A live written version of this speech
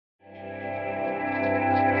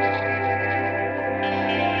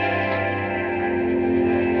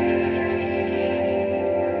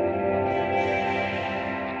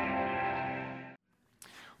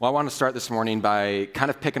Well, I want to start this morning by kind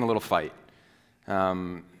of picking a little fight.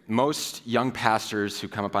 Most young pastors who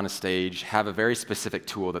come up on a stage have a very specific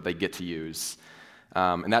tool that they get to use,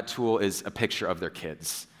 and that tool is a picture of their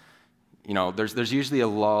kids. You know, there's usually a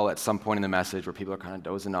lull at some point in the message where people are kind of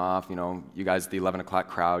dozing off. You know, you guys, the 11 o'clock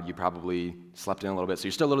crowd, you probably slept in a little bit, so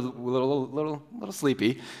you're still a little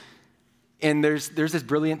sleepy. And there's this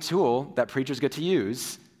brilliant tool that preachers get to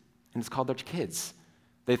use, and it's called their kids.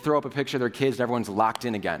 They throw up a picture of their kids, and everyone's locked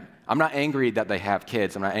in again. I'm not angry that they have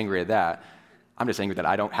kids. I'm not angry at that. I'm just angry that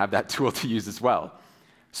I don't have that tool to use as well.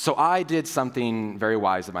 So I did something very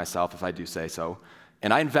wise of myself, if I do say so,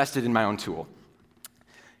 and I invested in my own tool.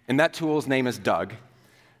 And that tool's name is Doug.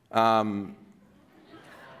 Did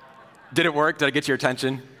it work? Did I get your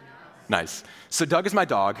attention? Nice. So Doug is my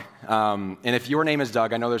dog, and if your name is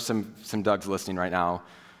Doug, I know there's some Dougs listening right now,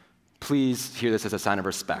 please hear this as a sign of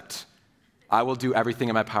respect. I will do everything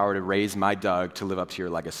in my power to raise my Doug to live up to your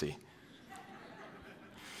legacy.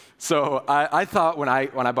 So I thought when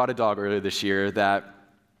I bought a dog earlier this year that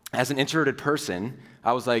as an introverted person,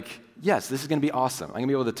 I was like, yes, this is going to be awesome. I'm going to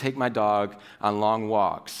be able to take my dog on long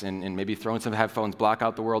walks and maybe throw in some headphones, block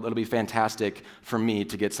out the world. It'll be fantastic for me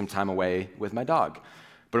to get some time away with my dog.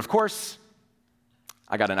 But of course,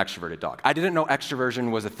 I got an extroverted dog. I didn't know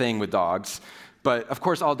extroversion was a thing with dogs. But of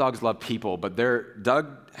course, all dogs love people, but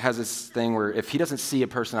Doug has this thing where if he doesn't see a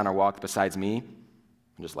person on our walk besides me,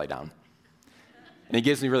 he'll just lay down. And he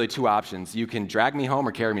gives me really two options. You can drag me home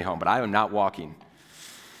or carry me home, but I am not walking.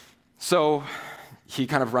 So he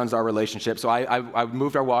kind of runs our relationship. So I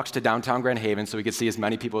moved our walks to downtown Grand Haven so we could see as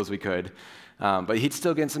many people as we could. But he'd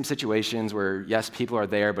still get in some situations where, yes, people are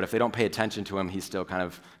there, but if they don't pay attention to him, he's still kind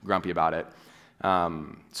of grumpy about it.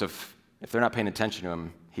 So if they're not paying attention to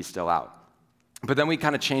him, he's still out. But then we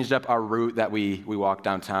kind of changed up our route that we walked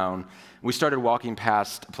downtown. We started walking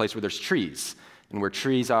past a place where there's trees. And where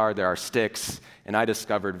trees are, there are sticks. And I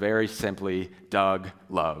discovered very simply, Doug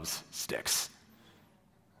loves sticks.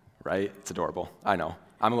 Right? It's adorable. I know.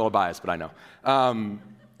 I'm a little biased, but I know.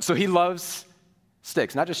 So he loves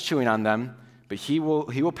sticks, not just chewing on them, but he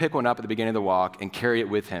will pick one up at the beginning of the walk and carry it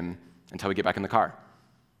with him until we get back in the car.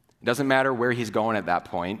 It doesn't matter where he's going at that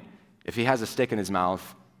point. If he has a stick in his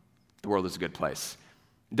mouth, the world is a good place.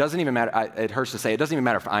 It doesn't even matter. It hurts to say. It doesn't even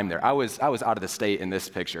matter if I'm there. I was out of the state in this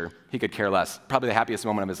picture. He could care less. Probably the happiest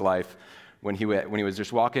moment of his life when he was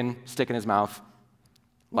just walking, stick in his mouth.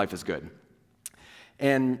 Life is good.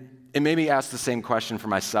 And it made me ask the same question for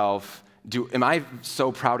myself. Am I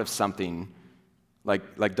so proud of something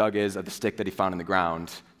like Doug is of the stick that he found in the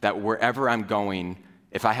ground that wherever I'm going,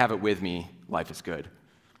 if I have it with me, life is good?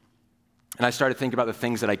 And I started thinking about the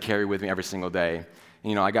things that I carry with me every single day.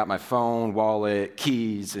 You know, I got my phone, wallet,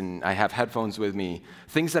 keys, and I have headphones with me,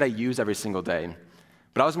 things that I use every single day.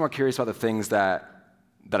 But I was more curious about the things that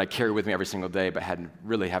I carry with me every single day, but have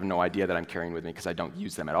no idea that I'm carrying with me because I don't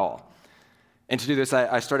use them at all. And to do this,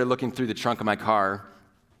 I started looking through the trunk of my car,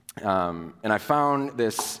 and I found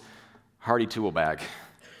this Hardy tool bag.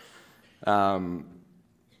 And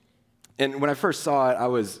when I first saw it, I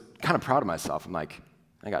was kind of proud of myself. I'm like,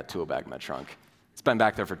 I got a tool bag in my trunk. It's been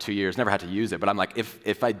back there for 2 years, never had to use it, but I'm like,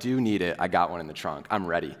 if I do need it, I got one in the trunk. I'm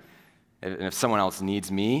ready. And if someone else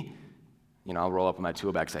needs me, you know, I'll roll up in my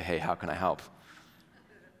tool bag and say, hey, how can I help?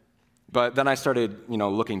 But then I started,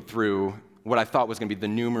 looking through what I thought was going to be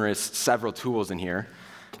the several tools in here.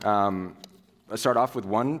 I start off with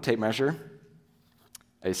one tape measure,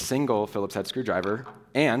 a single Phillips head screwdriver,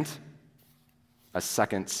 and a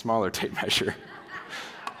second smaller tape measure.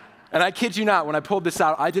 And I kid you not, when I pulled this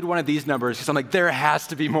out, I did one of these numbers because I'm like, there has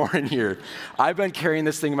to be more in here. I've been carrying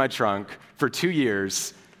this thing in my trunk for 2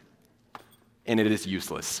 years, and it is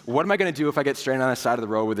useless. What am I going to do if I get stranded on the side of the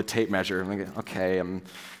road with a tape measure? I'm like, okay, I'm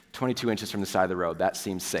 22 inches from the side of the road. That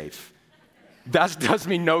seems safe. That does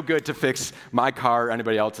me no good to fix my car or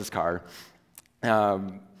anybody else's car.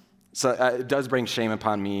 So it does bring shame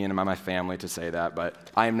upon me and my family to say that,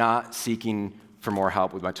 but I am not seeking for more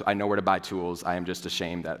help with I know where to buy tools. I am just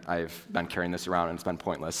ashamed that I've been carrying this around and it's been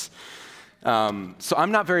pointless. So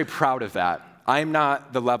I'm not very proud of that. I'm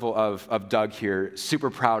not the level of Doug here, super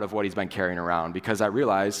proud of what he's been carrying around because I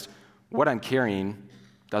realized what I'm carrying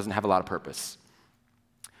doesn't have a lot of purpose.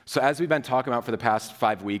 So as we've been talking about for the past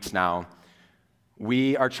 5 weeks now,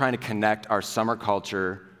 we are trying to connect our summer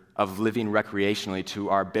culture of living recreationally to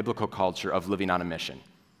our biblical culture of living on a mission,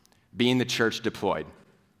 being the church deployed.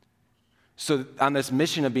 So on this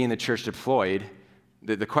mission of being the church deployed,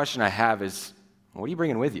 the question I have is, what are you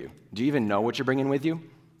bringing with you? Do you even know what you're bringing with you?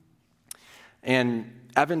 And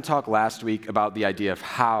Evan talked last week about the idea of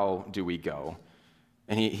how do we go.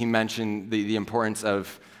 And he mentioned the importance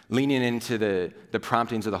of leaning into the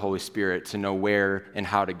promptings of the Holy Spirit to know where and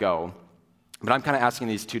how to go. But I'm kind of asking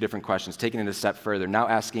these two different questions, taking it a step further, now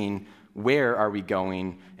asking, where are we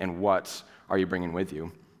going and what are you bringing with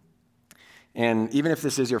you? And even if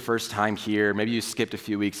this is your first time here, maybe you skipped a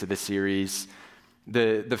few weeks of this series,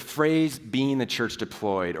 the phrase being the church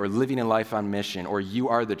deployed or living a life on mission or you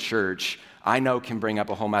are the church, I know can bring up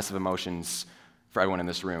a whole mess of emotions for everyone in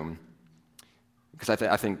this room. Because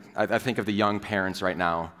I think of the young parents right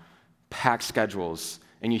now, packed schedules,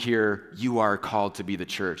 and you hear, you are called to be the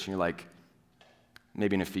church. And you're like,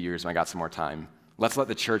 maybe in a few years when I got some more time. Let's let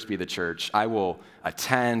the church be the church. I will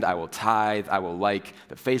attend, I will tithe, I will like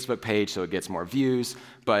the Facebook page so it gets more views,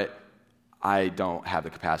 but I don't have the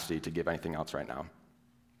capacity to give anything else right now.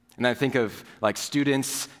 And I think of like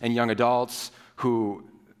students and young adults who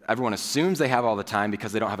everyone assumes they have all the time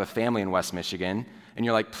because they don't have a family in West Michigan, and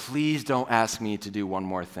you're like, please don't ask me to do one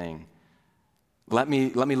more thing. Let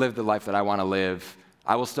me live the life that I want to live.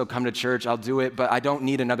 I will still come to church, I'll do it, but I don't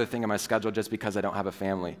need another thing on my schedule just because I don't have a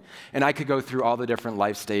family. And I could go through all the different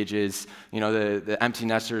life stages, the empty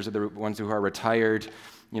nesters are the ones who are retired.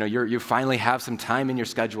 You finally have some time in your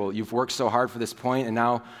schedule. You've worked so hard for this point, and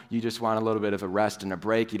now you just want a little bit of a rest and a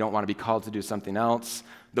break. You don't want to be called to do something else.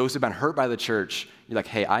 Those who've been hurt by the church, you're like,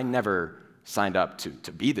 hey, I never signed up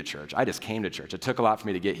to be the church. I just came to church. It took a lot for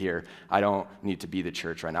me to get here. I don't need to be the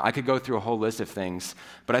church right now. I could go through a whole list of things,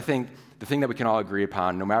 but I think the thing that we can all agree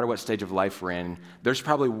upon, no matter what stage of life we're in, there's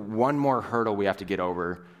probably one more hurdle we have to get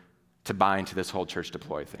over to buy into this whole church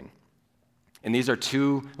deploy thing. And these are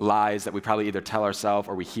two lies that we probably either tell ourselves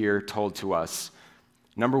or we hear told to us.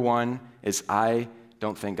 Number one is, I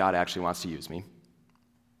don't think God actually wants to use me.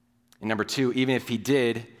 And number two, even if he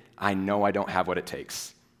did, I know I don't have what it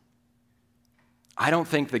takes. I don't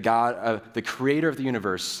think the God, the creator of the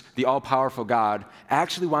universe, the all-powerful God,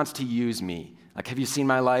 actually wants to use me. Like, have you seen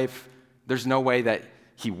my life? There's no way that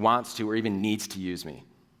he wants to or even needs to use me.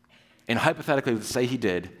 And hypothetically, let's say he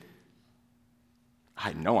did.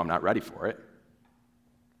 I know I'm not ready for it.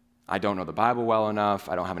 I don't know the Bible well enough.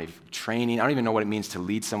 I don't have any training. I don't even know what it means to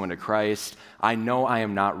lead someone to Christ. I know I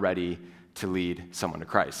am not ready to lead someone to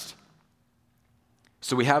Christ.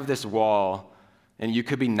 So we have this wall, and you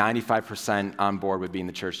could be 95% on board with being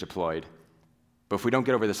the church deployed. But if we don't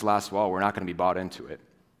get over this last wall, we're not going to be bought into it.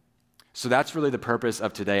 So that's really the purpose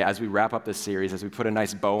of today. As we wrap up this series, as we put a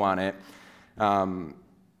nice bow on it,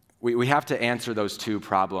 we have to answer those two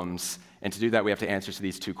problems. And to do that, we have to answer to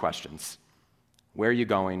these two questions. Where are you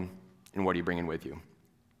going, and what are you bringing with you?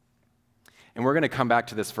 And we're going to come back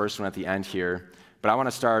to this first one at the end here, but I want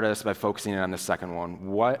to start us by focusing on the second one.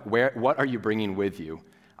 What are you bringing with you?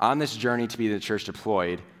 On this journey to be the church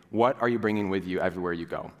deployed, what are you bringing with you everywhere you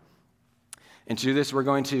go? And to do this, we're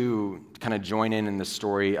going to kind of join in the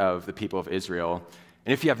story of the people of Israel.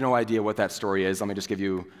 And if you have no idea what that story is, let me just give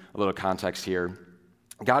you a little context here.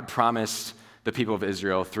 God promised the people of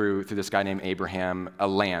Israel through this guy named Abraham a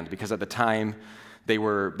land, because at the time they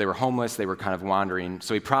were homeless, they were kind of wandering.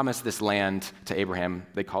 So he promised this land to Abraham.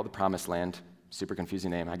 They called it the Promised Land. Super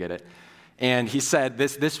confusing name, I get it. And he said,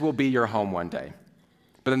 this will be your home one day.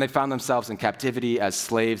 But then they found themselves in captivity as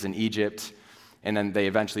slaves in Egypt, and then they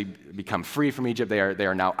eventually become free from Egypt. They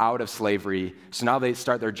are now out of slavery. So now they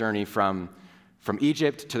start their journey from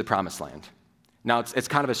Egypt to the Promised Land. Now, it's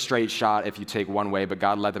kind of a straight shot if you take one way, but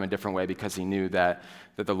God led them a different way because he knew that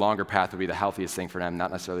the longer path would be the healthiest thing for them,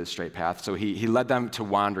 not necessarily the straight path. So he led them to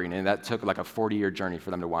wandering, and that took like a 40-year journey for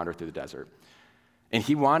them to wander through the desert. And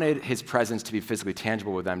he wanted his presence to be physically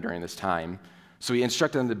tangible with them during this time, so he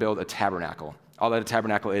instructed them to build a tabernacle. All that a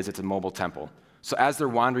tabernacle is, it's a mobile temple. So as they're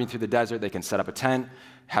wandering through the desert, they can set up a tent,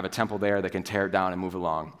 have a temple there, they can tear it down and move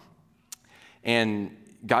along. And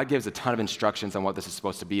God gives a ton of instructions on what this is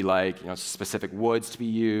supposed to be like, specific woods to be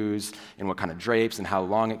used, and what kind of drapes, and how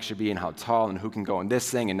long it should be, and how tall, and who can go in this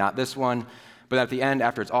thing and not this one. But at the end,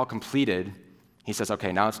 after it's all completed, he says,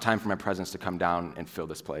 okay, now it's time for my presence to come down and fill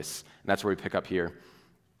this place. And that's where we pick up here. It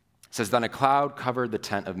says, then a cloud covered the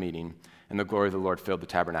tent of meeting, and the glory of the Lord filled the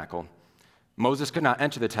tabernacle. Moses could not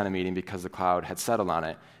enter the tent of meeting because the cloud had settled on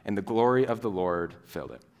it, and the glory of the Lord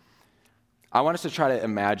filled it. I want us to try to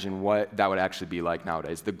imagine what that would actually be like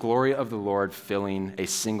nowadays. The glory of the Lord filling a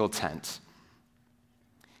single tent.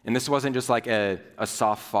 And this wasn't just like a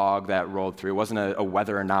soft fog that rolled through. It wasn't a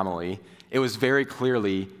weather anomaly. It was very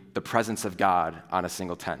clearly the presence of God on a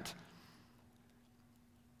single tent.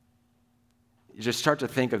 You just start to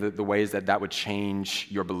think of the ways that would change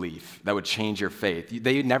your belief, that would change your faith.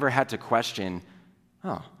 They never had to question,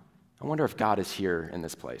 I wonder if God is here in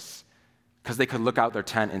this place. Because they could look out their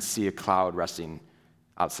tent and see a cloud resting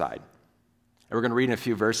outside. And we're going to read in a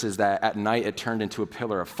few verses that at night it turned into a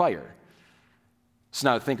pillar of fire. So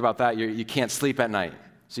now think about that. You can't sleep at night.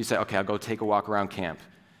 So you say, okay, I'll go take a walk around camp.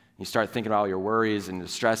 You start thinking about all your worries and the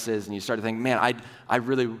stresses, and you start to think, man, I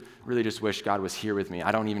really, really just wish God was here with me.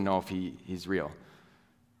 I don't even know if he's real.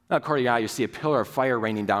 Now, according to God, you see a pillar of fire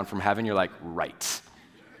raining down from heaven. You're like, right.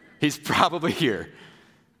 He's probably here.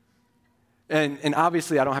 And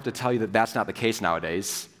obviously, I don't have to tell you that that's not the case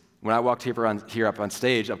nowadays. When I walked here up on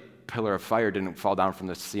stage, a pillar of fire didn't fall down from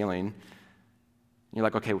the ceiling. You're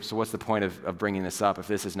like, okay, so what's the point of bringing this up if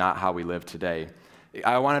this is not how we live today?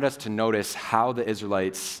 I wanted us to notice how the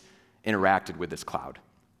Israelites interacted with this cloud.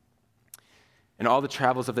 In all the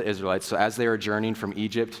travels of the Israelites, so as they were journeying from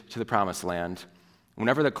Egypt to the Promised Land,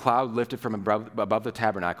 whenever the cloud lifted from above the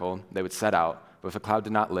tabernacle, they would set out. But if the cloud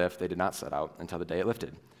did not lift, they did not set out until the day it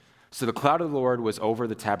lifted. So the cloud of the Lord was over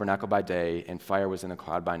the tabernacle by day, and fire was in the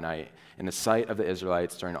cloud by night, in the sight of the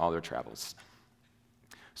Israelites during all their travels.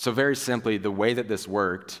 So very simply, the way that this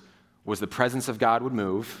worked was the presence of God would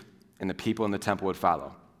move, and the people in the temple would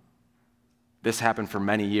follow. This happened for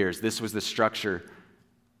many years. This was the structure.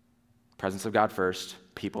 Presence of God first,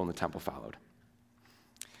 people in the temple followed.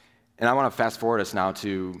 And I want to fast forward us now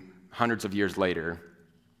to hundreds of years later.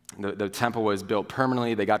 The temple was built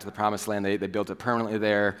permanently. They got to the Promised Land. They built it permanently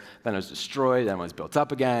there. Then it was destroyed. Then it was built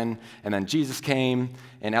up again. And then Jesus came.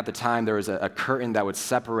 And at the time, there was a curtain that would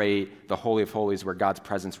separate the Holy of Holies where God's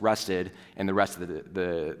presence rested and the rest of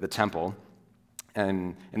the temple.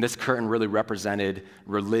 And this curtain really represented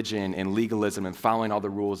religion and legalism and following all the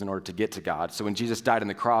rules in order to get to God. So when Jesus died on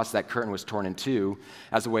the cross, that curtain was torn in two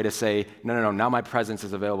as a way to say, no, now my presence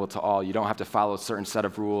is available to all. You don't have to follow a certain set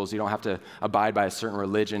of rules. You don't have to abide by a certain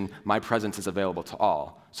religion. My presence is available to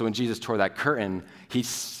all. So when Jesus tore that curtain, he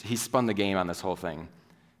spun the game on this whole thing.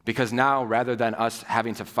 Because now, rather than us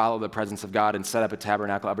having to follow the presence of God and set up a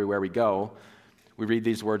tabernacle everywhere we go, we read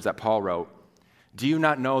these words that Paul wrote. Do you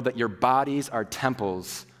not know that your bodies are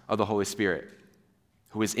temples of the Holy Spirit,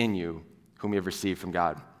 who is in you, whom you have received from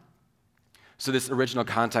God? So this original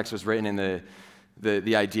context was written in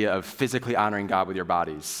the idea of physically honoring God with your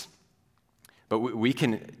bodies. But we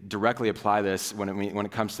can directly apply this when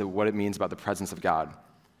it comes to what it means about the presence of God.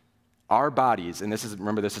 Our bodies, and this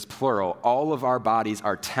is plural, all of our bodies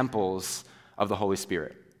are temples of the Holy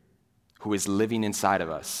Spirit, who is living inside of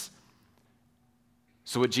us.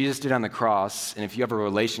 So what Jesus did on the cross, and if you have a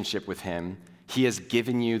relationship with him, he has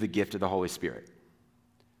given you the gift of the Holy Spirit.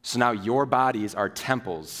 So now your bodies are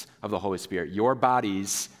temples of the Holy Spirit. Your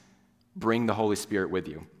bodies bring the Holy Spirit with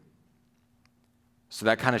you. So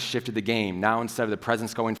that kind of shifted the game. Now instead of the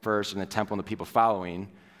presence going first and the temple and the people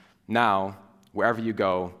following, now wherever you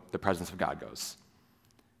go, the presence of God goes.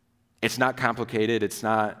 It's not complicated. It's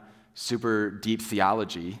not super deep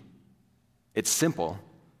theology. It's simple.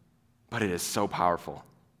 But it is so powerful.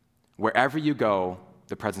 Wherever you go,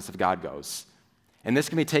 the presence of God goes. And this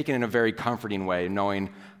can be taken in a very comforting way, knowing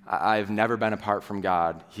I've never been apart from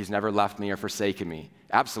God. He's never left me or forsaken me.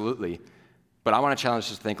 Absolutely. But I want to challenge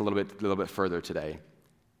us to think a little bit further today.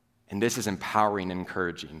 And this is empowering and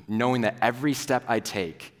encouraging, knowing that every step I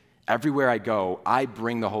take, everywhere I go, I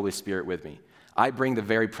bring the Holy Spirit with me. I bring the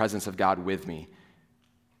very presence of God with me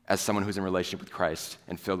as someone who's in relationship with Christ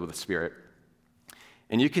and filled with the Spirit.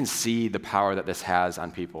 And you can see the power that this has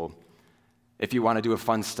on people. If you want to do a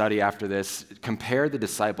fun study after this, compare the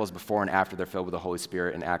disciples before and after they're filled with the Holy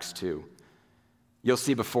Spirit in Acts 2. You'll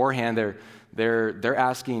see beforehand they're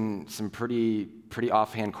asking some pretty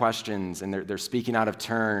offhand questions, and they're speaking out of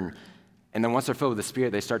turn. And then once they're filled with the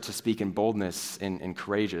Spirit, they start to speak in boldness and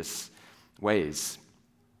courageous ways.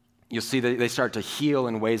 You'll see that they start to heal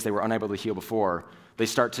in ways they were unable to heal before. They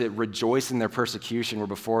start to rejoice in their persecution where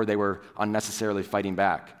before they were unnecessarily fighting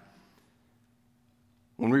back.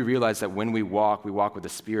 When we realize that when we walk with the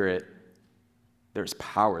Spirit, there's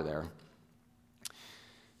power there.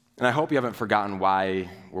 And I hope you haven't forgotten why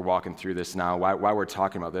we're walking through this now, why we're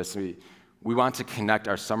talking about this. We want to connect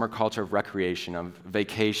our summer culture of recreation, of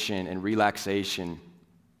vacation and relaxation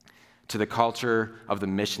to the culture of the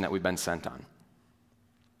mission that we've been sent on.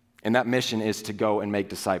 And that mission is to go and make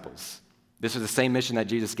disciples. This was the same mission that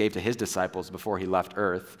Jesus gave to his disciples before he left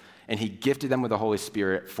earth, and he gifted them with the Holy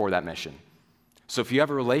Spirit for that mission. So if you have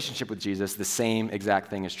a relationship with Jesus, the same exact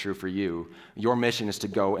thing is true for you. Your mission is to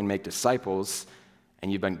go and make disciples,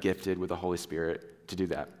 and you've been gifted with the Holy Spirit to do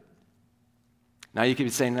that. Now you could be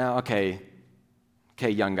saying, no, okay,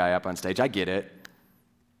 young guy up on stage, I get it.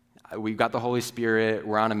 We've got the Holy Spirit,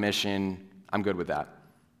 we're on a mission, I'm good with that.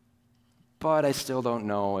 But I still don't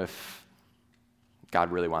know if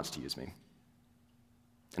God really wants to use me.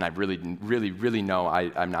 And I really know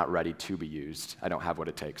I'm not ready to be used. I don't have what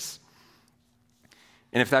it takes.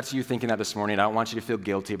 And if that's you thinking that this morning, I don't want you to feel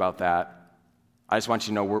guilty about that. I just want you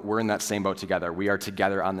to know we're in that same boat together. We are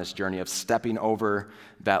together on this journey of stepping over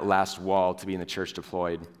that last wall to be in the church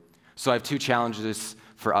deployed. So I have two challenges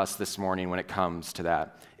for us this morning when it comes to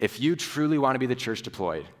that. If you truly want to be the church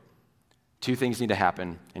deployed, two things need to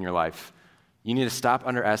happen in your life. You need to stop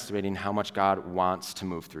underestimating how much God wants to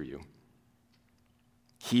move through you.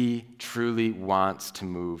 He truly wants to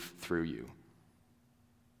move through you.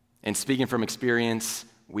 And speaking from experience,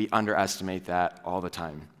 we underestimate that all the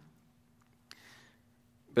time.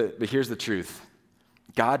 But here's the truth.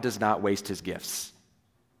 God does not waste his gifts.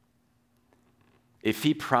 If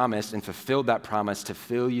he promised and fulfilled that promise to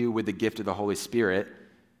fill you with the gift of the Holy Spirit,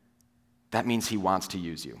 that means he wants to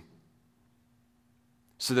use you.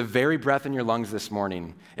 So the very breath in your lungs this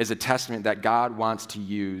morning is a testament that God wants to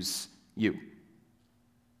use you.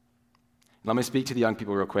 Let me speak to the young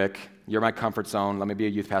people real quick. You're my comfort zone. Let me be a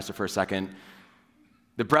youth pastor for a second.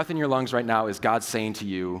 The breath in your lungs right now is God saying to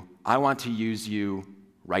you, I want to use you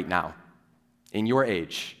right now, in your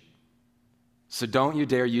age. So don't you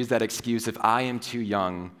dare use that excuse, if I am too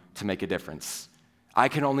young to make a difference. I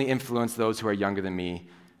can only influence those who are younger than me.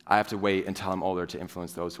 I have to wait until I'm older to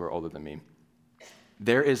influence those who are older than me.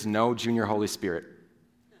 There is no junior Holy Spirit.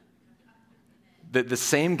 The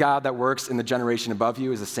same God that works in the generation above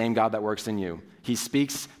you is the same God that works in you. He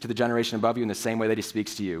speaks to the generation above you in the same way that he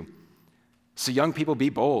speaks to you. So young people, be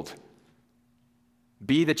bold.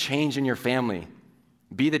 Be the change in your family.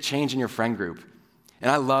 Be the change in your friend group.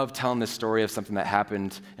 And I love telling this story of something that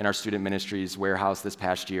happened in our student ministries warehouse this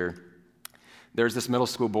past year. There's this middle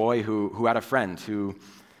school boy who had a friend who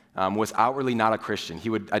was outwardly not a Christian. He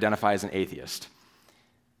would identify as an atheist.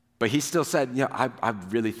 But he still said, I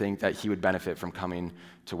really think that he would benefit from coming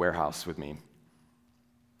to warehouse with me.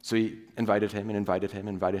 So he invited him,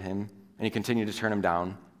 and he continued to turn him down.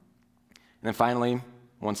 And then finally,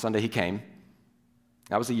 one Sunday he came.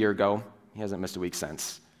 That was a year ago. He hasn't missed a week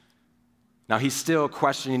since. Now, he's still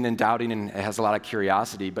questioning and doubting and has a lot of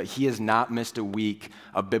curiosity, but he has not missed a week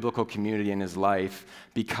of biblical community in his life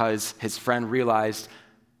because his friend realized,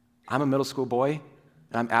 I'm a middle school boy,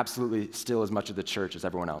 and I'm absolutely still as much of the church as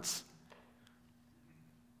everyone else.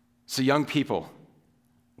 So young people,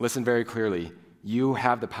 listen very clearly. You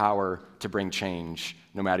have the power to bring change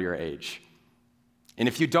no matter your age. And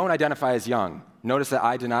if you don't identify as young, notice that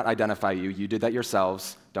I did not identify you. You did that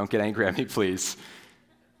yourselves. Don't get angry at me, please.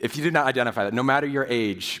 If you did not identify that, no matter your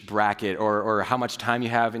age bracket or how much time you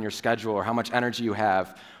have in your schedule or how much energy you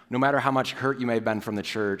have, no matter how much hurt you may have been from the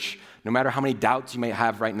church, no matter how many doubts you may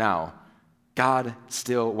have right now, God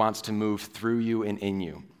still wants to move through you and in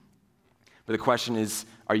you. But the question is,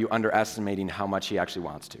 are you underestimating how much he actually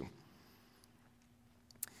wants to?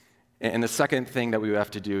 And the second thing that we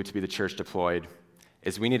have to do to be the church deployed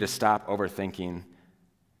is we need to stop overthinking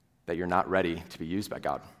that you're not ready to be used by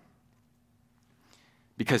God.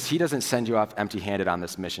 Because he doesn't send you off empty-handed on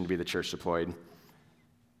this mission to be the church deployed.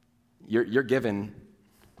 You're given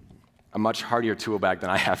a much hardier tool bag than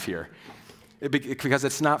I have here. Because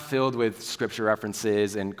it's not filled with scripture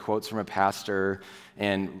references and quotes from a pastor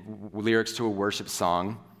and lyrics to a worship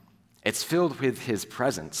song. It's filled with his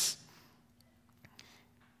presence.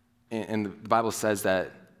 And the Bible says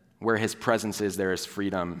that where his presence is, there is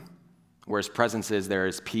freedom. Where his presence is, there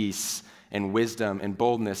is peace and wisdom and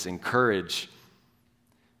boldness and courage.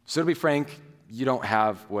 So to be frank, you don't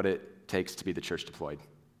have what it takes to be the church deployed.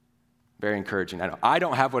 Very encouraging. I know. I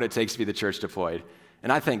don't have what it takes to be the church deployed,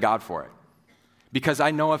 and I thank God for it. Because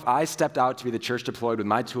I know if I stepped out to be the church deployed with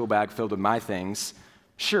my tool bag filled with my things,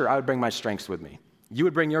 sure, I would bring my strengths with me. You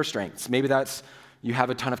would bring your strengths. Maybe that's you have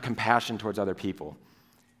a ton of compassion towards other people.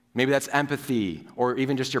 Maybe that's empathy or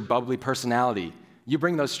even just your bubbly personality. You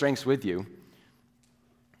bring those strengths with you.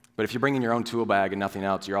 But if you're bringing your own tool bag and nothing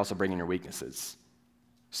else, you're also bringing your weaknesses.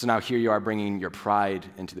 So now here you are bringing your pride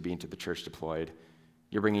into the being to the church deployed.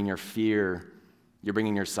 You're bringing your fear. You're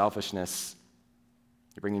bringing your selfishness.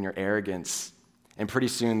 You're bringing your arrogance. And pretty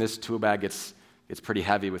soon this tool bag gets pretty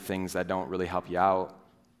heavy with things that don't really help you out.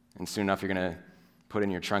 And soon enough you're going to put it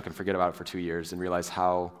in your trunk and forget about it for 2 years and realize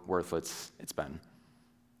how worthless it's been.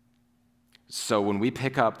 So when we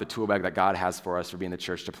pick up the tool bag that God has for us for being the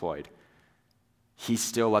church deployed, he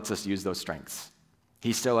still lets us use those strengths.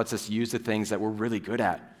 He still lets us use the things that we're really good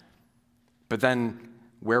at. But then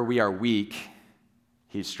where we are weak,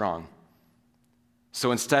 he's strong.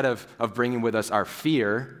 So instead of bringing with us our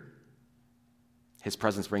fear, his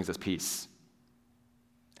presence brings us peace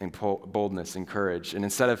and boldness and courage. And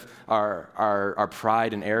instead of our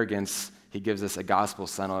pride and arrogance, he gives us a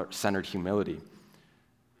gospel-centered humility.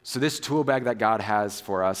 So this tool bag that God has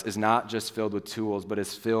for us is not just filled with tools, but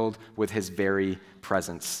is filled with his very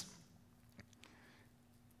presence.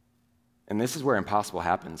 And this is where impossible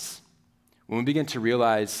happens. When we begin to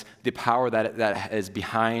realize the power that is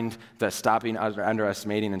behind the stopping,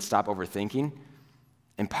 underestimating, and stop overthinking,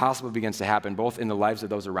 impossible begins to happen, both in the lives of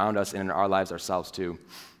those around us and in our lives ourselves too.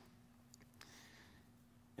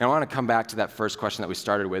 And I want to come back to that first question that we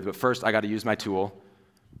started with, but first I got to use my tool.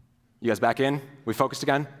 You guys back in? We focused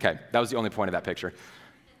again? Okay, that was the only point of that picture.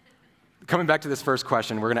 Coming back to this first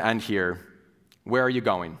question, we're going to end here. Where are you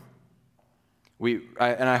going?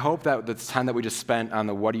 I hope that the time that we just spent on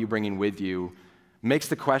the what are you bringing with you makes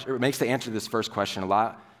the answer to this first question a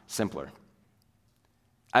lot simpler.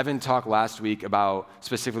 Evan talked last week about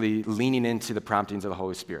specifically leaning into the promptings of the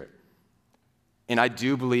Holy Spirit. And I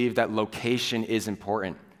do believe that location is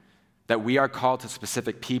important, that we are called to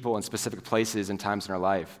specific people and specific places and times in our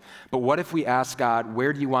life. But what if we ask God,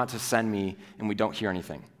 where do you want to send me, and we don't hear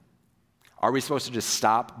anything? Are we supposed to just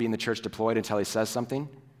stop being the church deployed until he says something?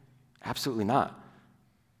 Absolutely not.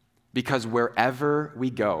 Because wherever we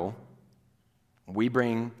go, we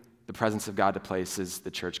bring the presence of God to places the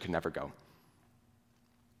church could never go.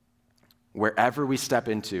 Wherever we step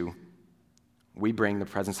into, we bring the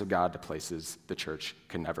presence of God to places the church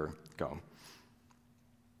can never go.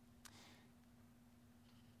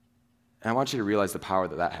 And I want you to realize the power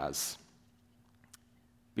that has.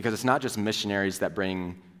 Because it's not just missionaries that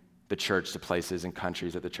bring the church to places and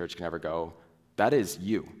countries that the church can never go. That is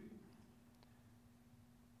you.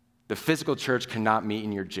 The physical church cannot meet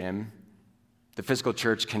in your gym. The physical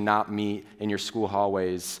church cannot meet in your school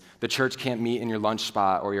hallways. The church can't meet in your lunch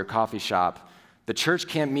spot or your coffee shop. The church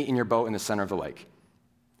can't meet in your boat in the center of the lake.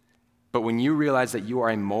 But when you realize that you are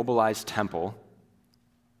a mobilized temple,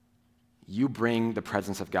 you bring the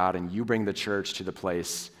presence of God and you bring the church to the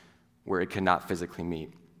place where it cannot physically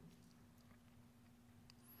meet.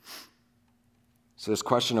 So this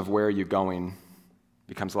question of where are you going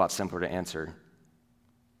becomes a lot simpler to answer.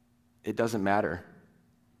 It doesn't matter,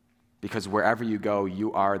 because wherever you go,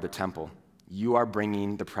 you are the temple. You are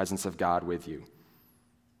bringing the presence of God with you.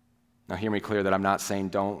 Now hear me clear that I'm not saying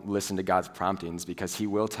don't listen to God's promptings, because he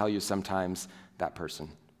will tell you sometimes that person,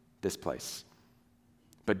 this place.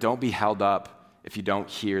 But don't be held up if you don't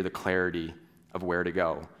hear the clarity of where to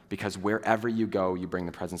go, because wherever you go, you bring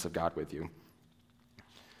the presence of God with you.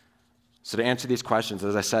 So to answer these questions,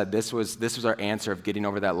 as I said, this was our answer of getting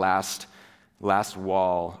over that last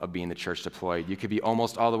wall of being the church deployed. You could be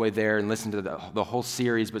almost all the way there and listen to the whole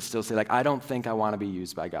series, but still say, I don't think I want to be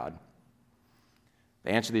used by God.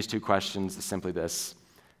 The answer to these two questions is simply this.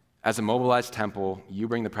 As a mobilized temple, you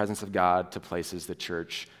bring the presence of God to places the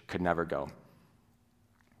church could never go.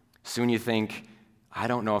 Soon you think, I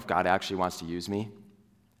don't know if God actually wants to use me.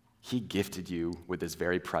 He gifted you with his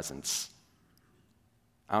very presence.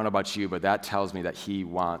 I don't know about you, but that tells me that he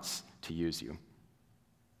wants to use you.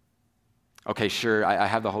 Okay, sure, I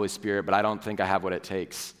have the Holy Spirit, but I don't think I have what it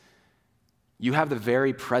takes. You have the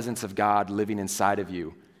very presence of God living inside of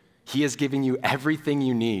you. He has given you everything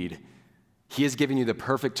you need. He has given you the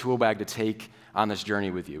perfect tool bag to take on this journey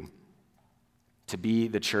with you, to be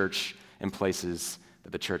the church in places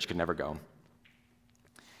that the church could never go.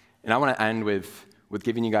 And I want to end with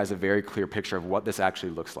giving you guys a very clear picture of what this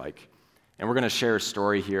actually looks like. And we're going to share a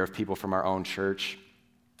story here of people from our own church.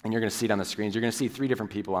 And you're going to see it on the screens. You're going to see 3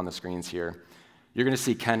 different people on the screens here. You're going to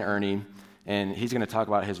see Ken Ernie, and he's going to talk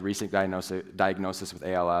about his recent diagnosis with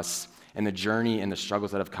ALS and the journey and the struggles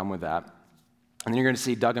that have come with that. And then you're going to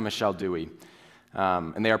see Doug and Michelle Dewey.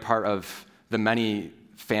 And they are part of the many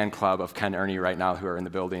fan club of Ken Ernie right now who are in the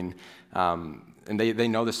building. And they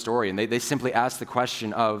know the story. And they simply ask the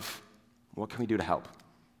question of, what can we do to help?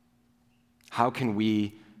 How can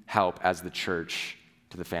we help as the church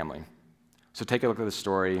to the family? So take a look at the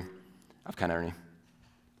story of Ken Ernie.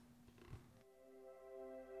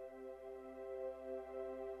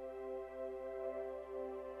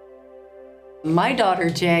 My daughter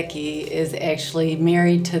Jackie is actually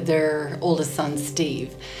married to their oldest son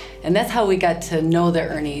Steve, and that's how we got to know the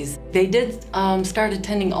Ernies. They did start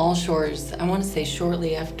attending All Shores, I want to say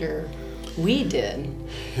shortly after we did.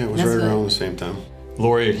 Yeah, it was right around the same time.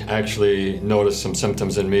 Lori actually noticed some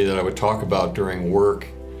symptoms in me that I would talk about during work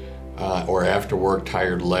or after work,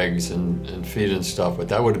 tired legs and feet and stuff, but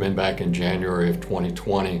that would have been back in January of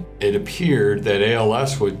 2020. It appeared that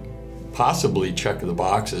ALS would possibly check the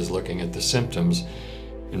boxes looking at the symptoms.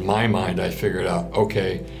 In my mind, I figured out,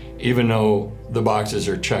 okay, even though the boxes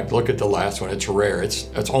are checked, look at the last one, it's rare.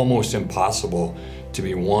 It's almost impossible to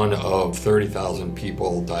be one of 30,000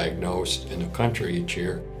 people diagnosed in the country each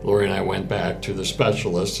year. Lori and I went back to the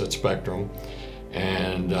specialists at Spectrum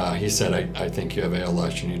And he said, I think you have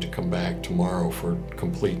ALS. You need to come back tomorrow for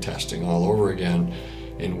complete testing all over again,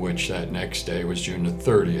 in which that next day was June the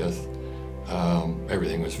 30th.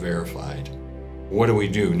 Everything was verified. What do we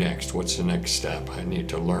do next? What's the next step? I need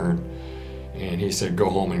to learn. And he said, go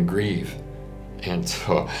home and grieve. And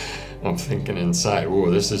so I'm thinking inside,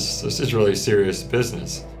 whoa, this is really serious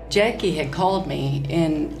business. Jackie had called me,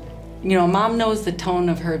 and Mom knows the tone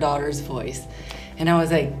of her daughter's voice. And I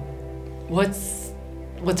was like,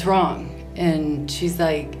 what's wrong? And she's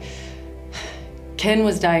like, Ken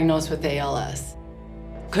was diagnosed with ALS.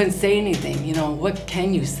 Couldn't say anything, what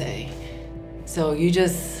can you say? So you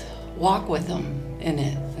just walk with them in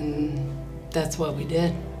it, and that's what we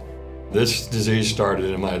did. This disease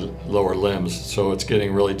started in my lower limbs, so it's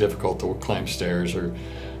getting really difficult to climb stairs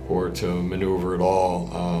or to maneuver at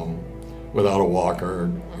all without a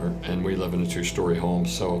walker, and we live in a 2-story home.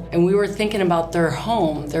 So. And we were thinking about their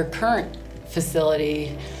home, their current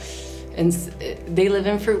facility, and they live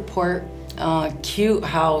in Fruitport, cute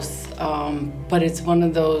house, but it's one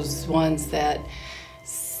of those ones that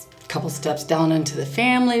couple steps down into the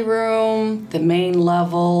family room. The main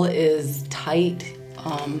level is tight.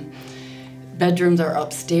 Bedrooms are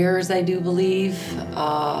upstairs, I do believe.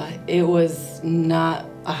 It was not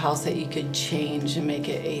a house that you could change and make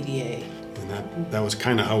it ADA. And that was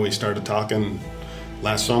kind of how we started talking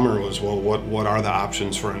last summer was, well, what are the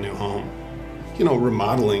options for a new home?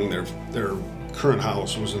 Remodeling their current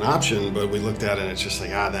house was an option, but we looked at it and it's just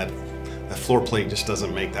like, that floor plate just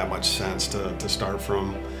doesn't make that much sense to start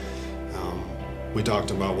from. We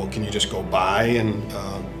talked about, well, can you just go buy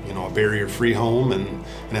a barrier-free home? And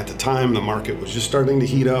at the time, the market was just starting to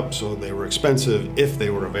heat up, so they were expensive if they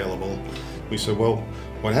were available. We said, well,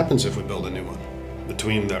 what happens if we build a new one?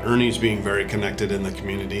 Between the Ernies being very connected in the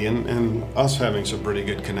community and us having some pretty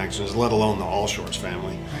good connections, let alone the Allshores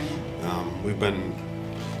family. We've been,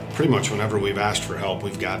 pretty much whenever we've asked for help,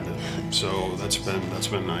 we've gotten it. So that's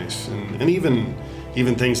been nice. And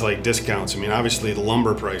even things like discounts. I mean, obviously the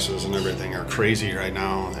lumber prices and everything are crazy right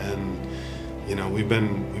now, and we've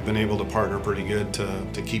been able to partner pretty good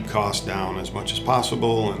to keep costs down as much as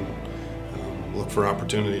possible, and look for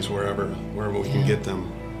opportunities wherever we can get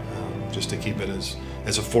them, just to keep it as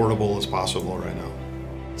affordable as possible right now.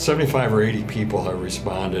 75 or 80 people have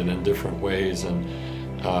responded in different ways, and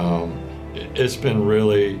it's been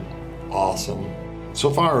really awesome. So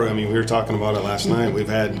far, I mean, we were talking about it last night. We've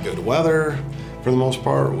had good weather. For the most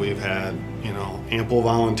part, we've had, ample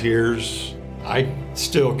volunteers. I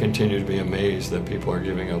still continue to be amazed that people are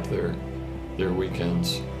giving up their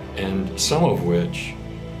weekends, and some of which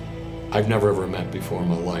I've never ever met before in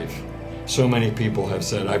my life. So many people have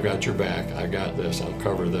said, I've got your back, I got this, I'll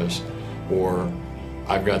cover this, or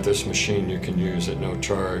I've got this machine you can use at no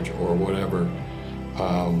charge, or whatever.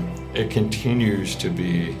 It continues to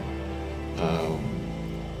be a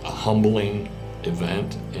humbling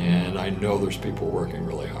event, and I know there's people working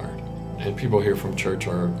really hard, and people here from church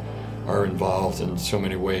are involved in so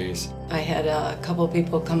many ways. I had a couple of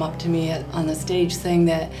people come up to me on the stage saying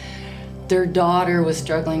that their daughter was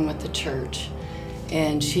struggling with the church,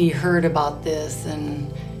 and she heard about this,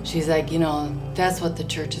 and she's like, that's what the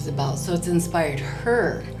church is about. So it's inspired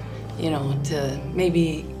her, to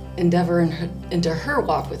maybe endeavor into her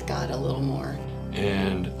walk with God a little more.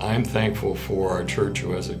 And I'm thankful for our church,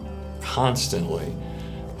 who has constantly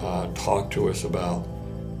talked to us about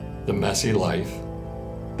the messy life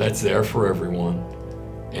that's there for everyone,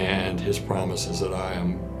 and his promises that I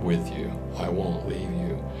am with you, I won't leave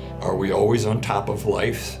you. Are we always on top of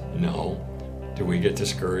life? No. Do we get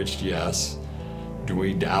discouraged? Yes. Do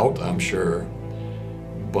we doubt? I'm sure.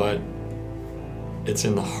 But it's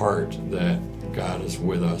in the heart that God is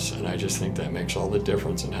with us, and I just think that makes all the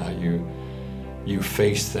difference in how you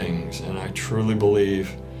face things. And I truly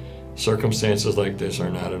believe circumstances like this are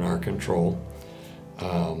not in our control,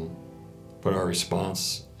 but our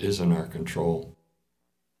response is in our control.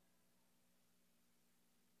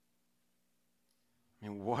 I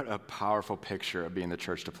mean, what a powerful picture of being the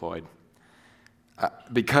church deployed.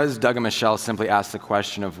 Because Doug and Michelle simply asked the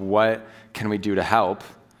question of what can we do to help,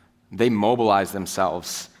 they mobilized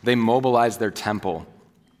themselves. They mobilized their temple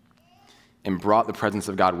and brought the presence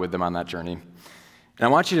of God with them on that journey. And I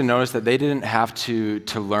want you to notice that they didn't have to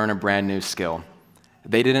learn a brand new skill.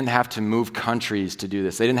 They didn't have to move countries to do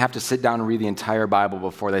this. They didn't have to sit down and read the entire Bible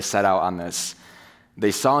before they set out on this. They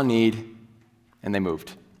saw a need and they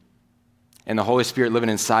moved. And the Holy Spirit living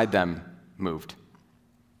inside them moved.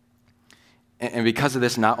 And because of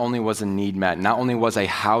this, not only was a need met, not only was a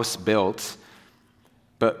house built,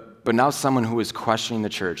 but now someone who was questioning the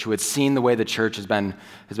church, who had seen the way the church has been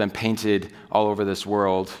painted all over this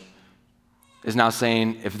world, is now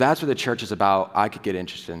saying, if that's what the church is about, I could get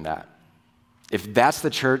interested in that. If that's the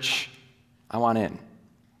church, I want in.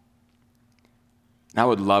 And I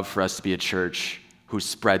would love for us to be a church who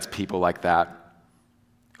spreads people like that,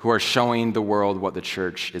 who are showing the world what the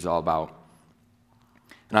church is all about.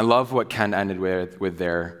 And I love what Ken ended with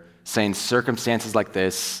there, saying circumstances like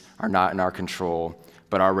this are not in our control,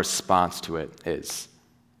 but our response to it is.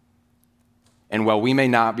 And while we may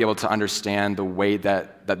not be able to understand the weight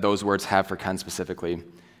that those words have for Ken specifically,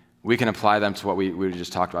 we can apply them to what we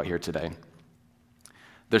just talked about here today.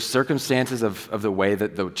 The circumstances of the way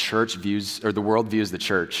that the church views, or the world views the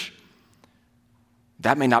church,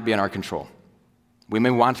 that may not be in our control. We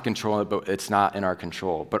may want to control it, but it's not in our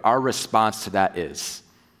control. But our response to that is.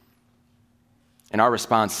 And our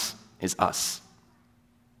response is us.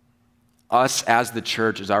 Us as the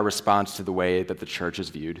church is our response to the way that the church is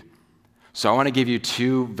viewed. So I want to give you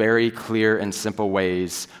two very clear and simple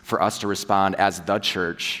ways for us to respond as the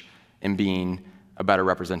church in being a better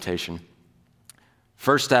representation.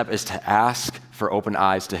 First step is to ask for open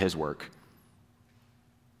eyes to his work.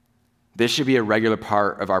 This should be a regular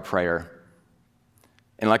part of our prayer.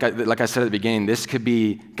 And like I said at the beginning, this could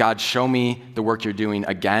be, God, show me the work you're doing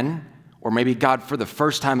again, or maybe, God, for the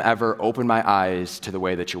first time ever, open my eyes to the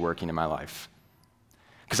way that you're working in my life.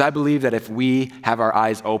 Because I believe that if we have our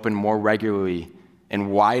eyes open more regularly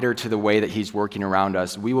and wider to the way that he's working around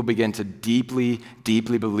us, we will begin to deeply,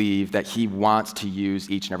 deeply believe that he wants to use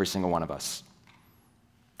each and every single one of us.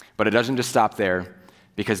 But it doesn't just stop there,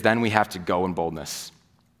 because then we have to go in boldness.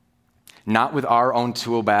 Not with our own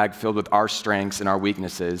tool bag filled with our strengths and our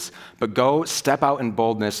weaknesses, but go step out in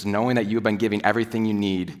boldness knowing that you've been given everything you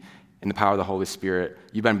need in the power of the Holy Spirit.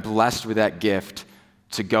 You've been blessed with that gift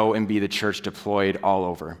to go and be the church deployed all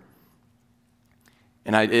over.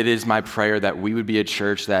 And it is my prayer that we would be a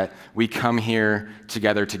church that we come here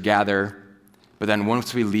together to gather, but then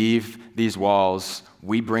once we leave these walls,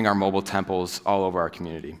 we bring our mobile temples all over our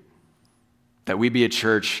community. That we be a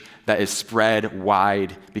church that is spread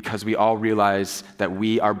wide because we all realize that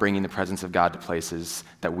we are bringing the presence of God to places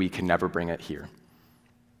that we can never bring it here.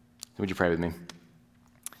 Would you pray with me?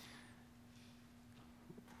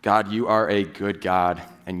 God, you are a good God,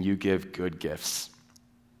 and you give good gifts.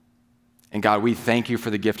 And God, we thank you for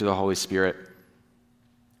the gift of the Holy Spirit.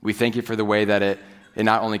 We thank you for the way that it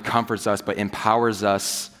not only comforts us, but empowers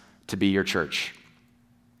us to be your church.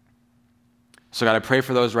 So God, I pray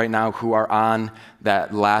for those right now who are on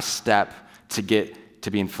that last step to get to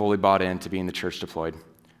being fully bought in, to being the church deployed.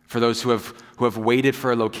 For those who have waited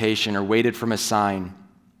for a location or waited from a sign,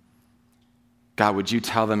 God, would you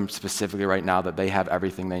tell them specifically right now that they have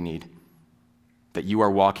everything they need, that you are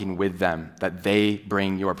walking with them, that they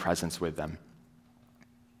bring your presence with them.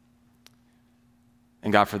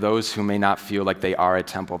 And God, for those who may not feel like they are a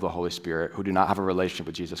temple of the Holy Spirit, who do not have a relationship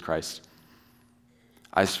with Jesus Christ,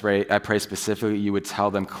 I pray specifically you would tell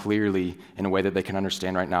them clearly in a way that they can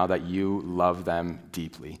understand right now that you love them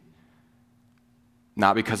deeply.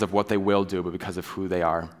 Not because of what they will do, but because of who they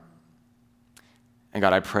are. And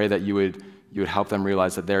God, I pray that you would help them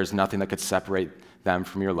realize that there is nothing that could separate them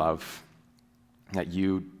from your love, that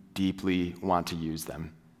you deeply want to use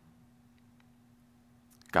them.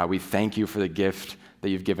 God, we thank you for the gift that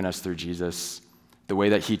you've given us through Jesus, the way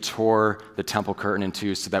that he tore the temple curtain in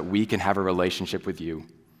two so that we can have a relationship with you.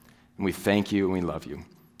 And we thank you and we love you.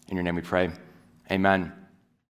 In your name we pray. Amen.